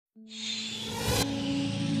To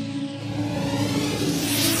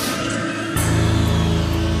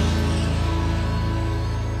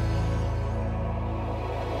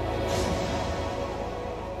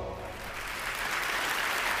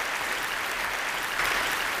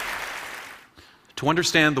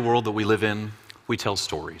understand the world that we live in, we tell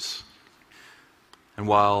stories. And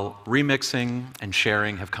while remixing and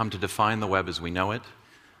sharing have come to define the web as we know it,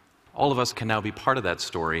 all of us can now be part of that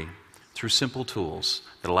story through simple tools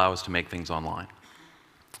that allow us to make things online.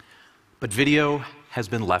 But video has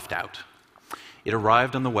been left out. It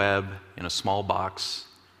arrived on the web in a small box,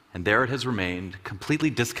 and there it has remained, completely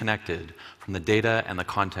disconnected from the data and the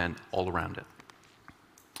content all around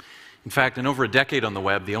it. In fact, in over a decade on the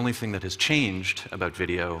web, the only thing that has changed about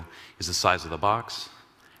video is the size of the box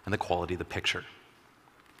and the quality of the picture.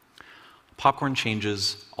 Popcorn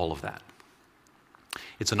changes all of that.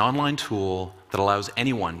 It's an online tool that allows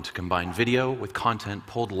anyone to combine video with content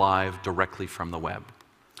pulled live directly from the web.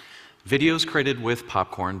 Videos created with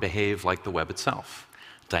Popcorn behave like the web itself,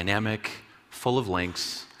 dynamic, full of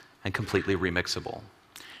links, and completely remixable,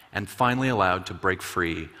 and finally allowed to break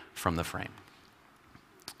free from the frame.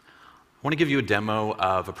 I want to give you a demo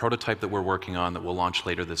of a prototype that we're working on that will launch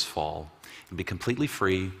later this fall. It'll be completely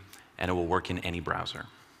free, and it will work in any browser.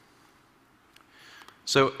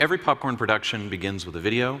 So every Popcorn production begins with a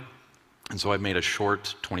video, and so I've made a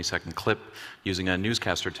short 20-second clip using a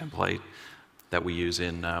newscaster template that we use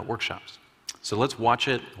in workshops. So let's watch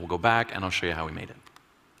it, we'll go back, and I'll show you how we made it.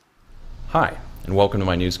 Hi, and welcome to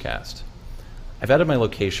my newscast. I've added my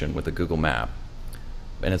location with a Google map,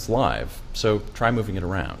 and it's live, so try moving it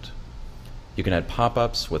around. You can add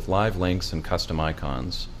pop-ups with live links and custom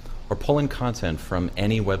icons, or pull in content from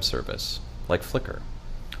any web service, like Flickr,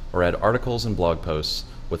 or add articles and blog posts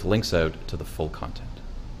with links out to the full content.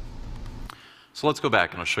 So let's go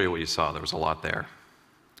back and I'll show you what you saw. There was a lot there.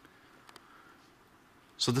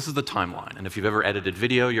 So this is the timeline, and if you've ever edited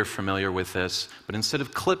video, you're familiar with this, but instead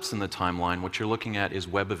of clips in the timeline, what you're looking at is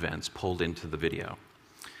web events pulled into the video.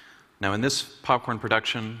 Now in this Popcorn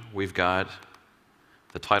production, we've got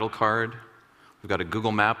the title card, we've got a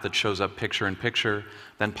Google map that shows up picture in picture,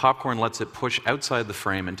 then Popcorn lets it push outside the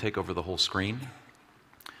frame and take over the whole screen.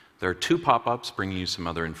 There are two pop-ups bringing you some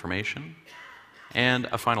other information, and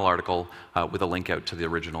a final article with a link out to the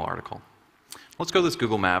original article. Let's go to this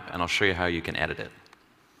Google map, and I'll show you how you can edit it.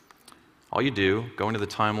 All you do, go into the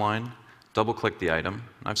timeline, double-click the item.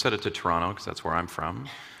 I've set it to Toronto, because that's where I'm from.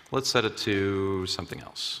 Let's set it to something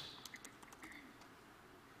else.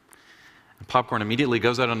 And Popcorn immediately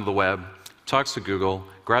goes out onto the web, talks to Google,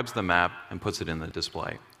 grabs the map, and puts it in the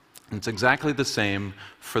display. And it's exactly the same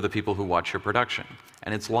for the people who watch your production.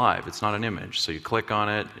 And it's live, it's not an image. So you click on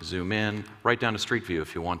it, zoom in, right down to Street View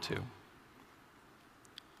if you want to.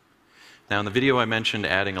 Now in the video I mentioned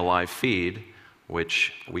adding a live feed,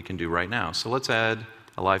 which we can do right now. So let's add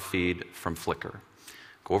a live feed from Flickr.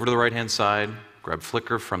 Go over to the right-hand side, grab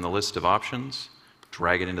Flickr from the list of options,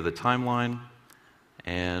 drag it into the timeline,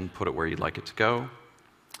 and put it where you'd like it to go.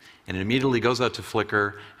 And it immediately goes out to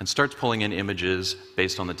Flickr and starts pulling in images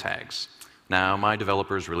based on the tags. Now, my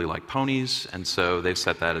developers really like ponies, and so they've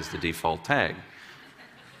set that as the default tag.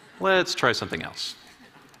 Let's try something else.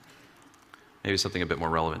 Maybe something a bit more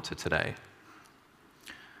relevant to today.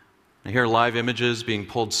 Now, here are live images being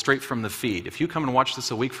pulled straight from the feed. If you come and watch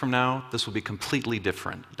this a week from now, this will be completely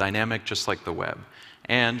different, dynamic just like the web.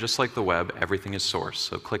 And just like the web, everything is source.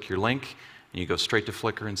 So click your link, and you go straight to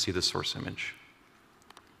Flickr and see the source image.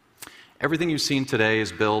 Everything you've seen today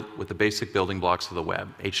is built with the basic building blocks of the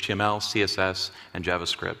web, HTML, CSS, and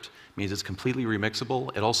JavaScript. It means it's completely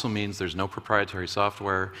remixable. It also means there's no proprietary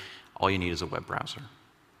software. All you need is a web browser.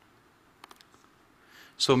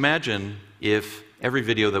 So imagine if every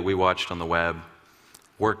video that we watched on the web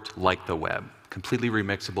worked like the web, completely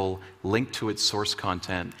remixable, linked to its source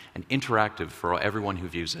content, and interactive for everyone who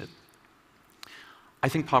views it. I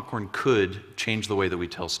think Popcorn could change the way that we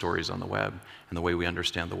tell stories on the web and the way we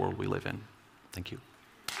understand the world we live in. Thank you.